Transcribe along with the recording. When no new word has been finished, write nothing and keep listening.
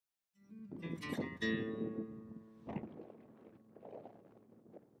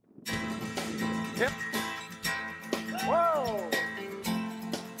Yep. Whoa!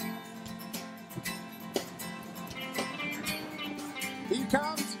 Here he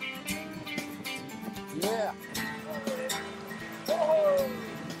comes. Yeah. Whoa!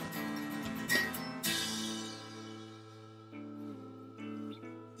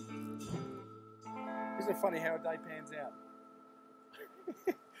 Isn't it funny how a day pans out?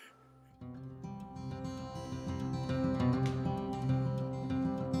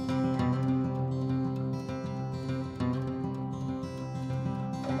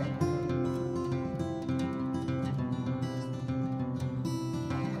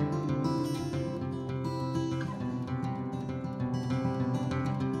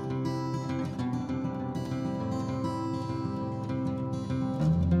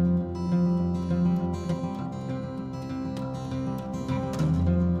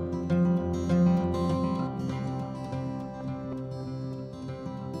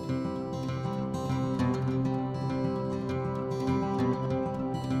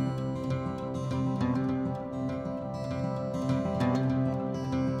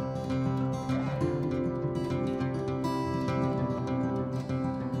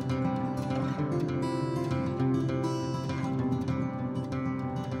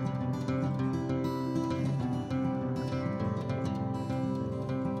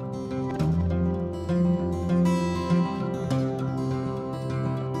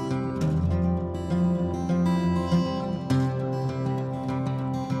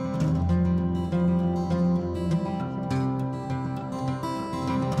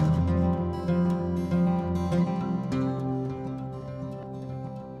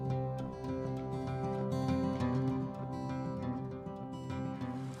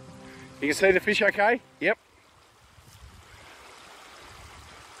 You can see the fish okay? Yep.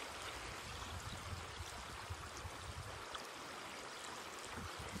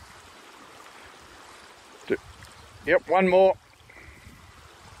 Yep, one more.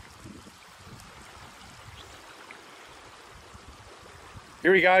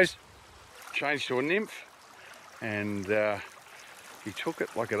 Here he goes. Changed to a nymph, and he took it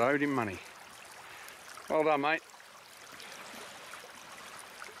like it owed him money. Well done, mate.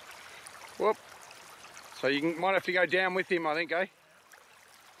 Whoop. So you might have to go down with him, I think, eh?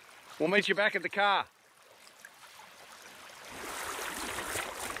 We'll meet you back at the car.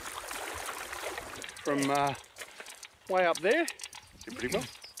 From way up there. Did pretty well.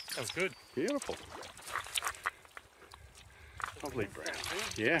 That was good. Beautiful. Lovely brown.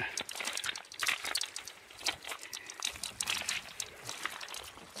 Yeah.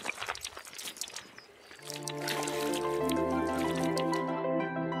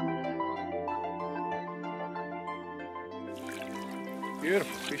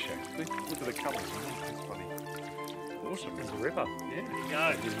 Beautiful fish, actually. Look at the colours. That's funny. Awesome. There's a river. Yeah. There you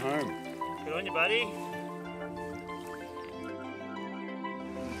go. He's home. Good on you, buddy.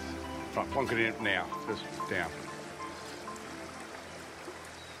 Right, plonk it in now. Just down.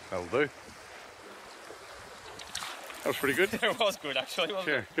 That'll do. That was pretty good. It was good, actually, wasn't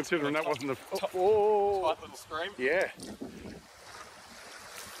Yeah, it? considering that wasn't the... Tight little stream. Yeah.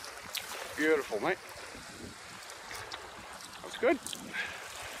 Beautiful, mate. That's good.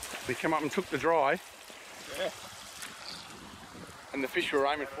 They come up and took the dry. Yeah. And the fish were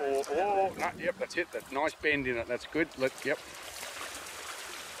aiming for... Oh, no, yep, that's it. That nice bend in it. That's good. Yep.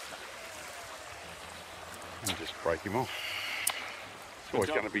 And just break him off. It's always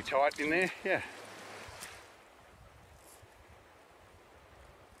going to be tight in there. Yeah.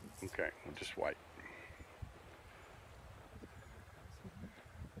 Okay, we'll just wait.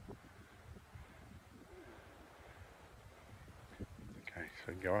 Okay,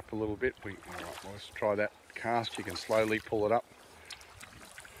 so go up a little bit. All right, well, let's try that cast. You can slowly pull it up.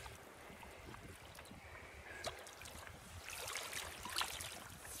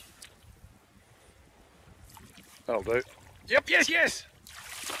 That'll do. Yep, yes, yes.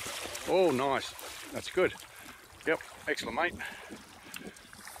 Oh, nice. That's good. Yep, excellent, mate.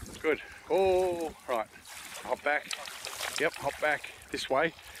 Good. Oh, right. Hop back. Yep, hop back this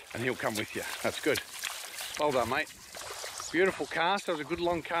way and he'll come with you. That's good. Well done, mate. Beautiful cast. That was a good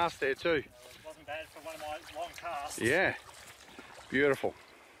long cast there too. It wasn't bad for one of my long casts. Yeah. Beautiful.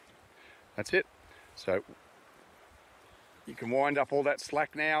 That's it. So you can wind up all that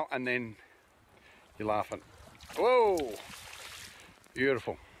slack now and then you're laughing. Whoa.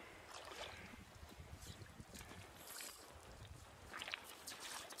 Beautiful.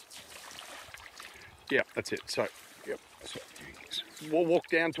 Yep, that's it. So, yep, that's it. We'll walk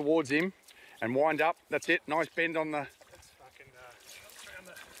down towards him and wind up. That's it. Nice bend on the... Let's fucking around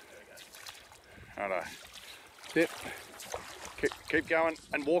the... There we Righto. Sit. Keep going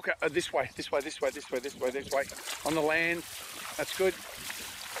and walk this way. On the land. That's good.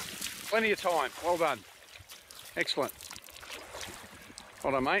 Plenty of time. Well done. Excellent.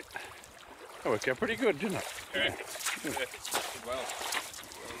 Well done, mate. That worked out pretty good, didn't it? Yeah. Did well.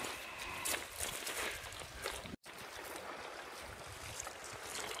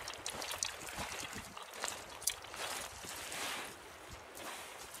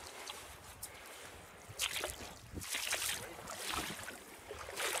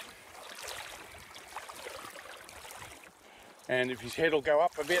 And if his head will go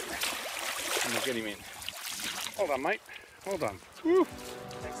up a bit, and we'll get him in. Well done, mate. Well done. Woo.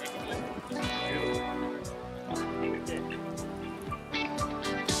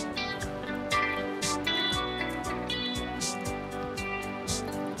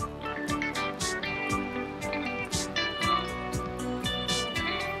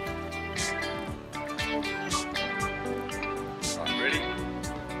 Right, ready?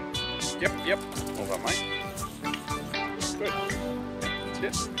 Yep. Well done, mate. Good.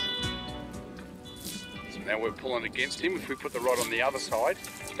 That's it. So now we're pulling against him. If we put the rod on the other side,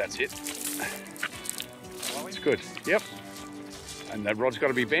 that's it. It's good. Yep. And that rod's got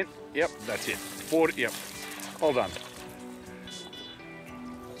to be bent. Yep, that's it. Forward. Yep. Well done.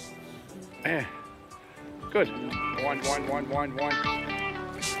 Yeah. Good. Wind.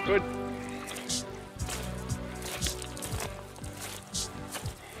 Good.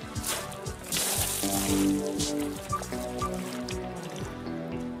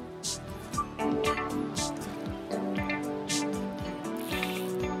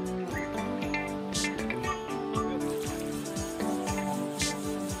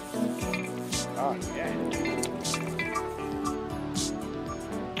 Oh, yeah.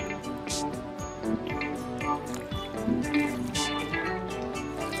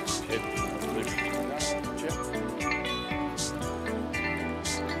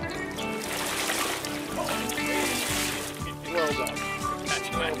 Well done.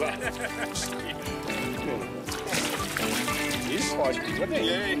 Well done. He's feisty, wasn't he?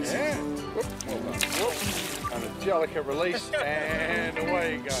 Yeah. Whoop, well done. Whoop. And a Jellica release, and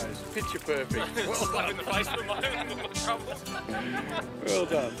away he goes. Picture perfect. Well done. In the face for my trouble. Well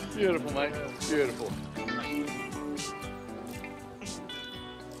done. Beautiful, mate. Beautiful.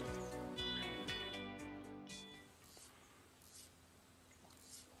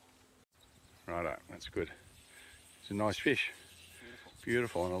 Righto, that's good. It's a nice fish.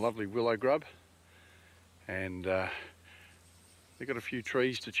 Beautiful, and a lovely willow grub. And they've got a few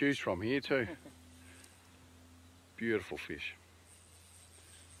trees to choose from here too. Beautiful fish.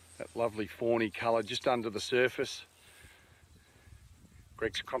 That lovely fawny colour just under the surface.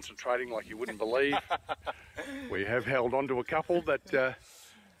 Greg's concentrating like you wouldn't believe. We have held on to a couple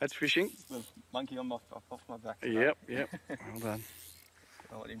that's fishing. The monkey on off my back. Yep. Well done.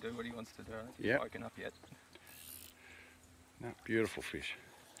 I'll let him do what he wants to do. I don't think Yep. he's woken up yet. No, beautiful fish.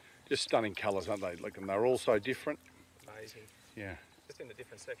 Just stunning colours, aren't they? Look, and they're all so different. Amazing. Yeah. Just in the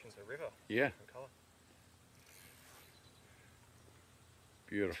different sections of the river. Yeah. Different colour.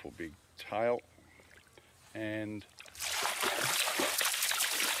 Beautiful big tail. And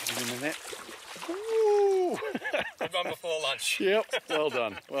in the net. Ooh. Good one before lunch. Yep. Well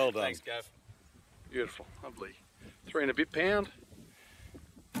done. Well done. Thanks, Gav. Beautiful. Lovely. 3 and a bit pound.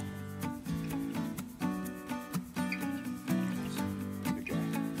 Good go.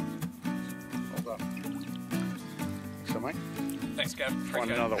 Well done. So, mate, Thanks, Gav. find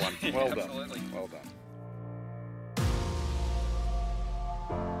Appreciate another it. one. Yeah, Well done. absolutely. Well done.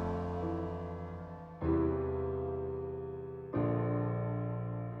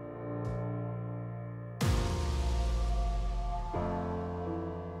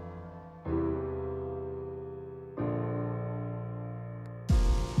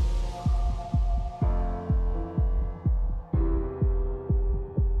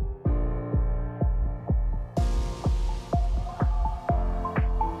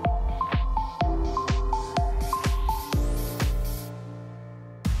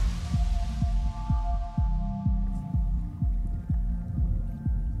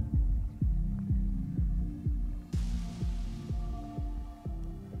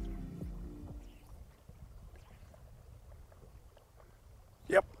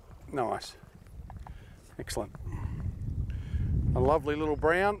 Yep, nice. Excellent. A lovely little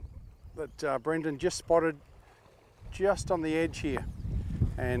brown that Brendan just spotted just on the edge here,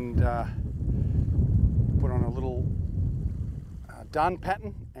 and put on a little dun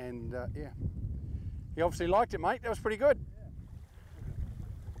pattern, and yeah, he obviously liked it, mate. That was pretty good.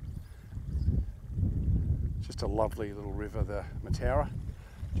 Just a lovely little river, the Matara,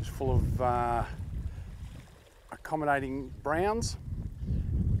 just full of accommodating browns,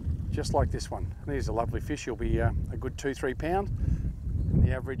 just like this one. And here's a lovely fish. He'll be a good 2-3 pound. And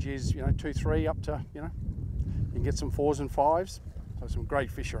the average is, 2-3 up to, you can get some 4s and 5s. So some great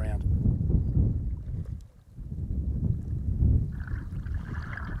fish around.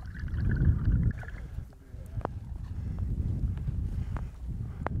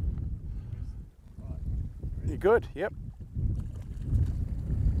 You're good, yep.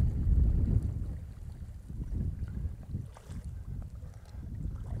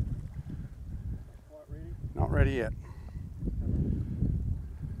 Not ready yet.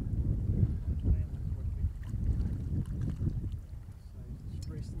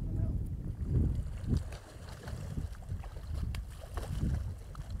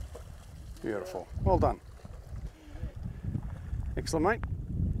 Beautiful. Well done. Excellent, mate.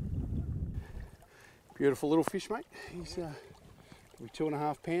 Beautiful little fish, mate. He's probably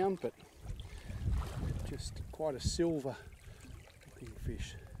 2.5 pound, but just quite a silver looking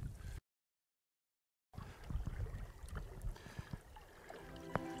fish.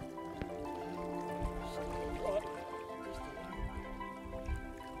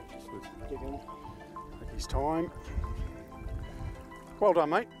 Take his time. Well done,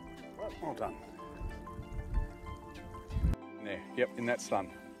 mate. Well done. There, yep, in that sun.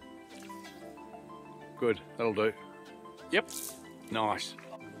 Good, that'll do. Yep, nice.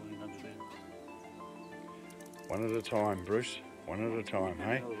 One at a time, Bruce. One at a time,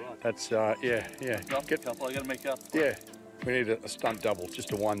 hey? That's, yeah. I gotta make up. Yeah, we need a stunt double, just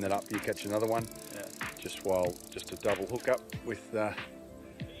to wind that up. You catch another one. Yeah. Just a double hook up with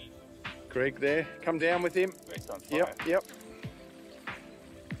Greg there. Come down with him. Greg's on fire. Yep.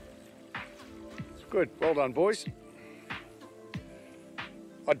 Good, well done, boys.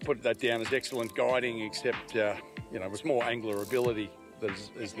 I'd put that down as excellent guiding, except, it was more angler ability that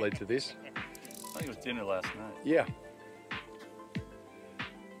has led to this. I think it was dinner last night. Yeah.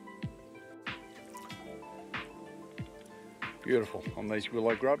 Beautiful on these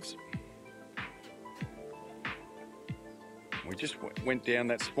willow grubs. We just went down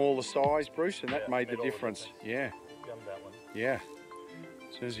that smaller size, Bruce, and that made the difference. Yeah. Gummed that one. Yeah.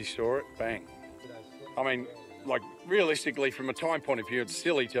 As soon as he saw it, bang. I mean, like, realistically, from a time point of view, it's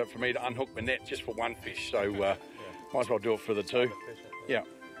silly for me to unhook my net just for one fish, so might as well do it for the two. Yeah.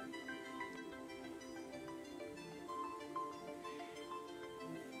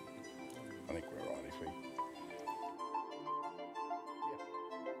 I think we're right if we...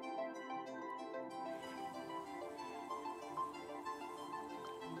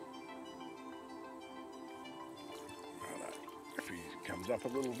 Righto. If he comes up a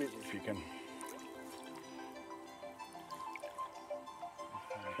little bit, if you can...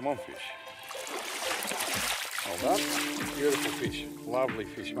 Come on, fish. Well done. Beautiful fish. Lovely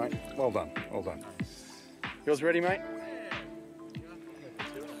fish, mate. Well done. Well done. Yours ready, mate?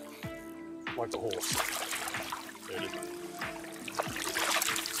 Like a horse.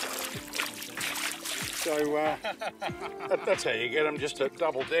 So that's how you get them. Just a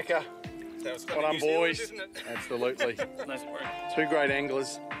double decker. Well done, boys. Isn't it? Absolutely. Nice work. Two great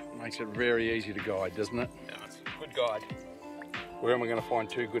anglers. Makes it very easy to guide, doesn't it? Yeah, it's a good guide. Where am I going to find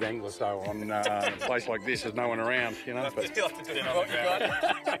two good anglers though on a place like this? There's no one around, But You'll have to do it on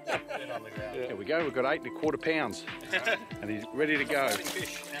the ground. there we go. We've got 8 1/4 pounds, and he's ready to go. Now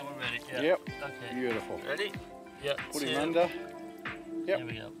we're ready. Yeah. Yep. Okay. Beautiful. Ready? Yep. Put him under. Yep. There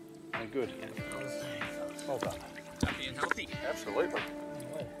we go. Oh, good. Well done. Happy and healthy. Absolutely. Well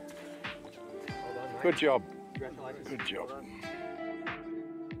done, mate. Good job. Congratulations. Good job. Well done.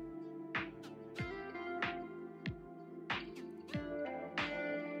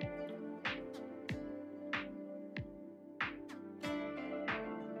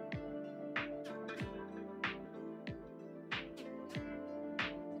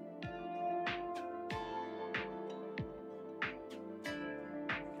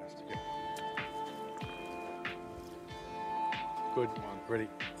 Good. Ready.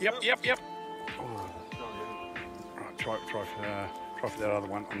 Yep. Oh. Right, try for that other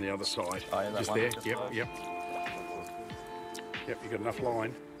one on the other side. Oh, yeah, that just one, there. just Yep. close. Yep. You got enough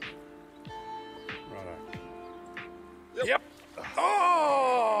line. Righto. Yep.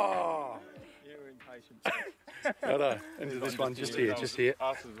 Oh! You're impatient. Righto. Into this one, just here.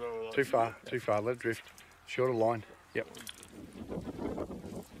 Too far. Let it drift. Shorter line. Yep.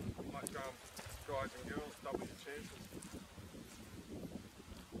 Like guys and girls, double your chances.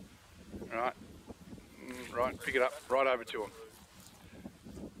 Right. Right, pick it up, right over to him.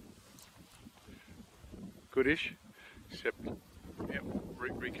 Goodish, except, yep,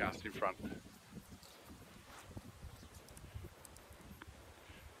 recast in front.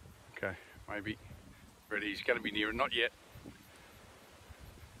 Okay, maybe Ready, he's going to be near it. Not yet.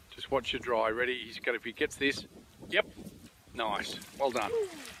 Just watch it dry. Ready, he's going to, if he gets this. Yep. Nice. Well done.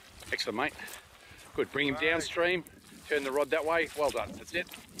 Excellent, mate. Good. Bring him downstream. Turn the rod that way. Well done. That's it.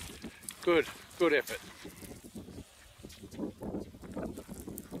 Good. Good effort.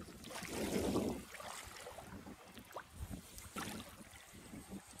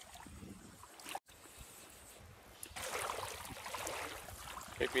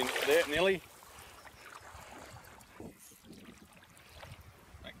 Keep in there, Nelly.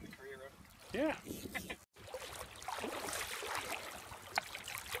 Making the career of. Yeah.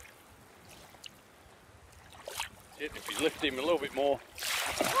 If we lift him a little bit more.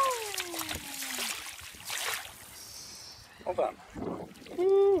 Well done.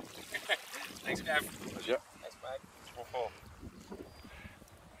 Woo. Thanks, Gav. Pleasure. Thanks, mate.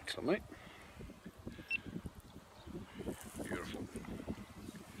 Excellent, mate. Beautiful.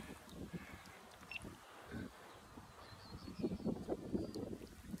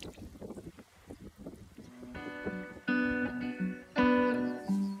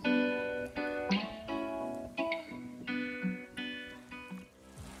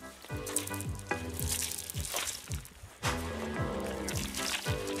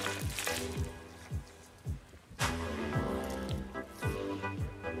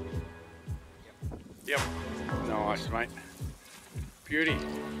 Yep. Nice, mate. Beauty.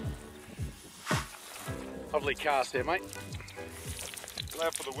 Lovely cast there, mate. Allow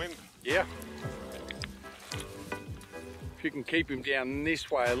for the wind. Yeah. If you can keep him down this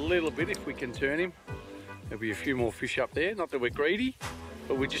way a little bit, if we can turn him, there'll be a few more fish up there. Not that we're greedy,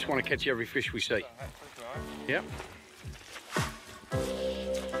 but we just want to catch every fish we see. Yep.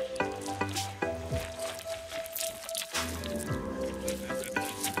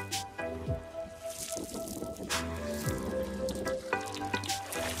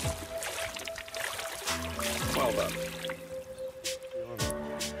 Well done.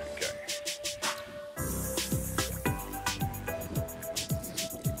 Okay.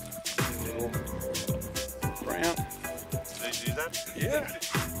 Little brown. Did you do that? Yeah.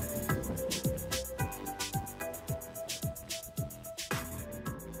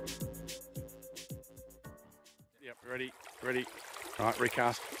 Yep, ready, ready. All right,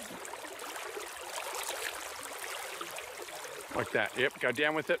 recast. Like that, yep, go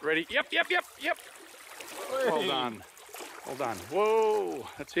down with it, ready. Yep, yep, yep, yep. Well done, well done. Whoa,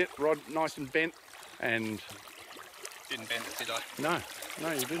 that's it, rod nice and bent. And Didn't bend it, did I? no,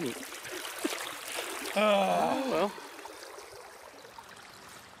 no you didn't. Oh, well.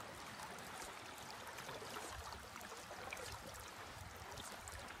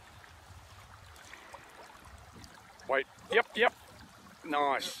 Wait, yep, yep.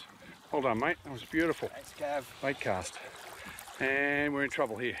 Nice. Well done, mate. That was beautiful. Thanks, Gav. Bait cast. And we're in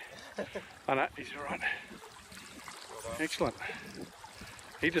trouble here. Oh no, he's all right. Excellent.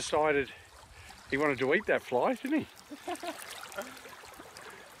 He decided he wanted to eat that fly, didn't he?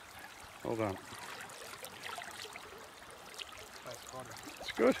 Well done.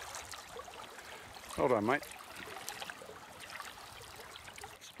 It's good. Well done, mate.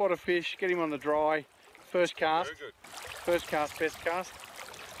 Spot a fish, get him on the dry. First cast. Very good. First cast, best cast.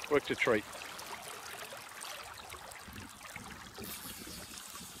 Worked a treat.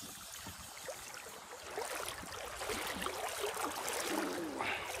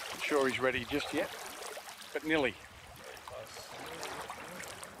 Not sure he's ready just yet, but nearly.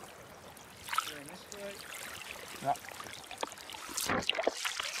 Yep.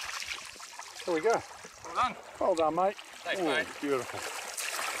 There we go. Well done. Well done, mate. Thanks, Ooh, mate. beautiful.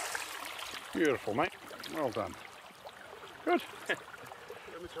 Beautiful, mate. Well done. Good. Let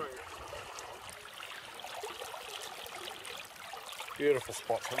me try and Beautiful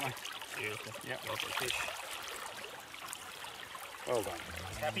spots, aren't they? Beautiful. Yep. Lovely fish. Well done.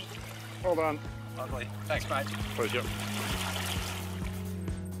 Happy? Well done. Lovely. Thanks, mate. Pleasure.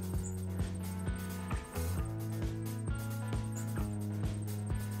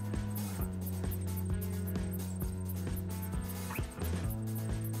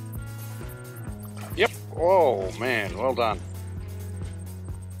 Yep. Oh man, well done.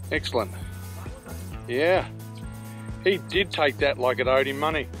 Excellent. Yeah. He did take that like it owed him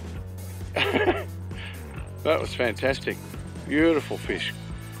money. That was fantastic. Beautiful fish.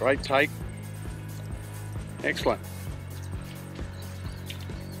 Great take. Excellent.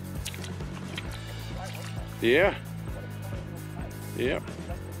 Yeah. Yep.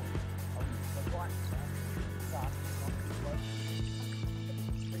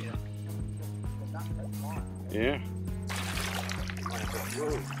 Yeah.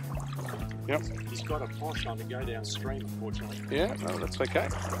 Yep. He's got a posh on to go downstream, unfortunately. Yeah, no, that's okay.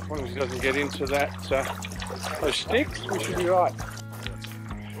 As long as he doesn't get into that those sticks, we should be right.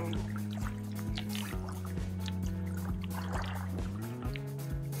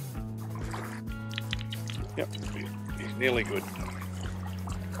 Yep, he's nearly good.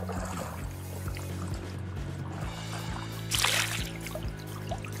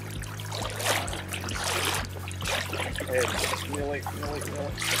 Yeah, nearly.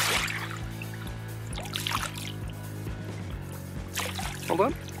 Well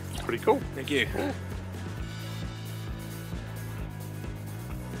done. Pretty cool. Thank you. Yeah.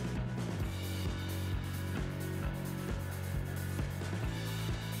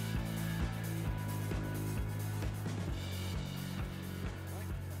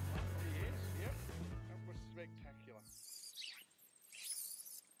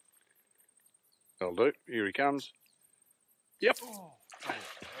 That'll do. Here he comes. Yep.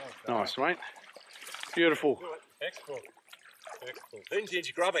 Nice, mate. Beautiful. Excellent. Excellent.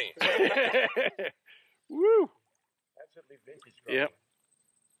 Vintage grubbing. Woo! Absolutely vintage grubbing. Yep.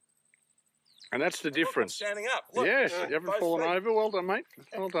 And that's the difference. Standing up. Look. Yes, you haven't both fallen feet. over. Well done, mate.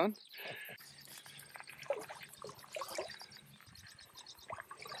 Well done.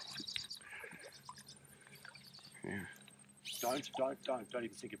 Yeah. Don't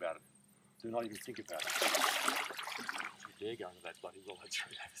even think about it. Do not even think about it. You dare go into that bloody willow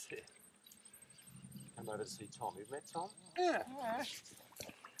tree over there. Come over to see Tom. You've met Tom? Yeah.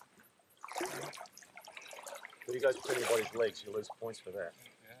 But he goes pretty about his legs. You lose points for that.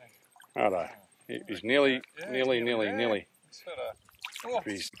 Righto. He's nearly. Sort of.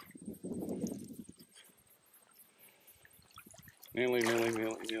 He's nearly.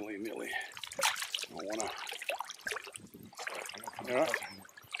 I wanna. All right.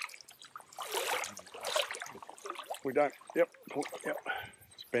 We don't. Yep. Yep.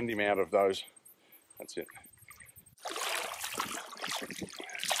 Just bend him out of those. That's it.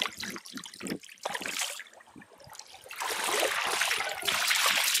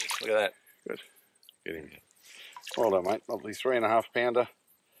 Look at that. Good. Get him. Well done, mate. Lovely 3.5 pounder.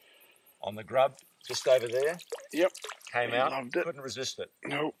 On the grub, just over there. Yep. Came out. Loved it. Couldn't resist it.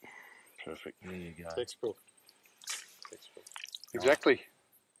 No. Perfect. There you go. Textbook. Exactly.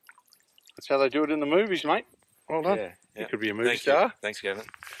 That's how they do it in the movies, mate. Well done. Yeah. You could be a movie Thank star. you. Thanks, Gavin.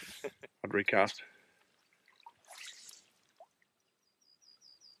 I'd recast.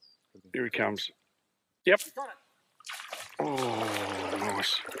 Here he comes. Yep. Oh,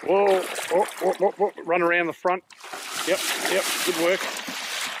 nice. Whoa. Whoa. Run around the front. Yep. Good work.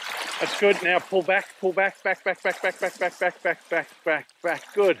 That's good. Now pull back. Back.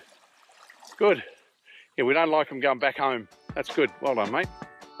 Good. Yeah, we don't like them going back home. That's good. Well done, mate.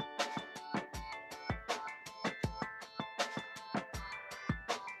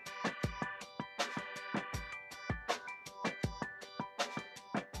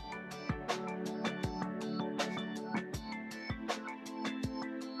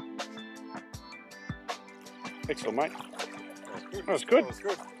 Excellent, mate. That was good.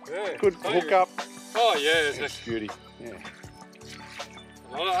 Yeah. Good hook up. Oh, yeah. That's beauty. Yeah.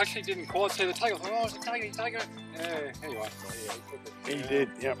 I actually didn't quite see the take. I thought, oh, it's a take it. Yeah, anyway. He did,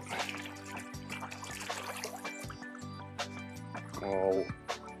 yep. Well,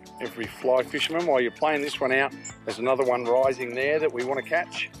 every fly fisherman, while you're playing this one out, there's another one rising there that we want to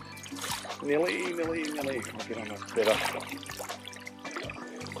catch. Nearly. I'll get on that better.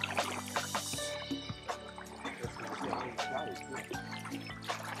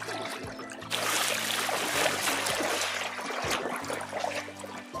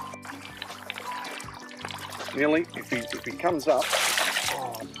 Nearly, if he comes up,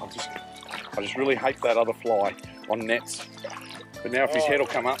 I just really hate that other fly on nets. But now if his head will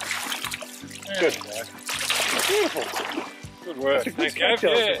come up, good. Beautiful. Good work. Thanks, Gav.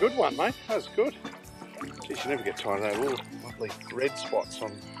 That was a good one, mate. That was good. Geez, you never get tired of those little lovely red spots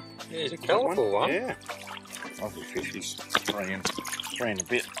on. Yeah, it's a colourful one. Yeah. Lovely fish. He's three and a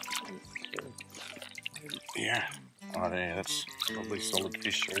bit. Yeah. Oh, there. That's lovely solid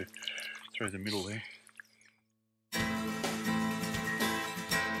fish through the middle there.